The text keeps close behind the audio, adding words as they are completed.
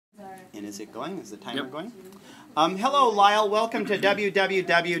And is it going? Is the timer Yep. going? Hello, Lyle. Welcome to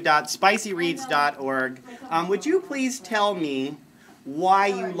www.spicyreads.org. Would you please tell me why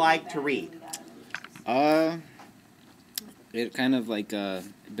you like to read? It kind of like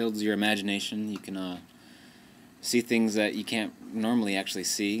builds your imagination. You can see things that you can't normally actually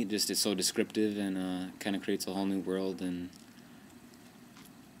see. Just it's so descriptive and kind of creates a whole new world. And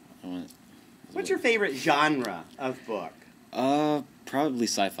What's your favorite genre of book? Probably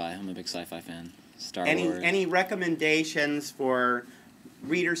sci-fi. I'm a big sci-fi fan. Star Wars. Any recommendations for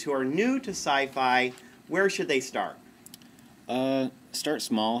readers who are new to sci-fi? Where should they start? Start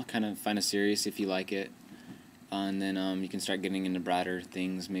small. Kind of find a series if you like it, and then you can start getting into broader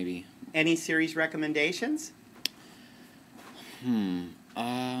things maybe. Any series recommendations?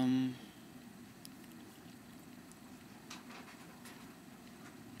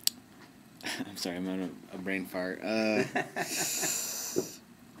 I'm sorry, I'm on a brain fart.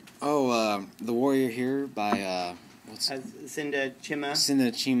 The Warrior Here by Cinda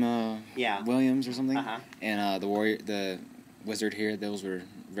Chima Yeah. Williams or something. Uh-huh. And the Wizard Here. Those were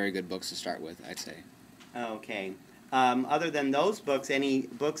very good books to start with, I'd say. Okay. Other than those books, any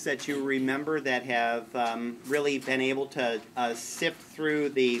books that you remember that have really been able to sift through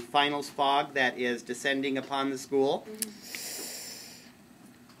the finals fog that is descending upon the school?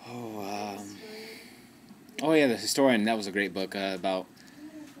 Oh yeah, The Historian. That was a great book about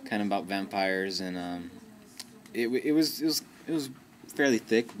vampires, and it was fairly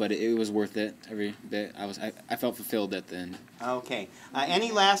thick, but it was worth it every bit. I felt fulfilled at the end. Okay.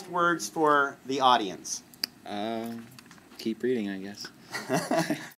 Any last words for the audience? Keep reading, I guess.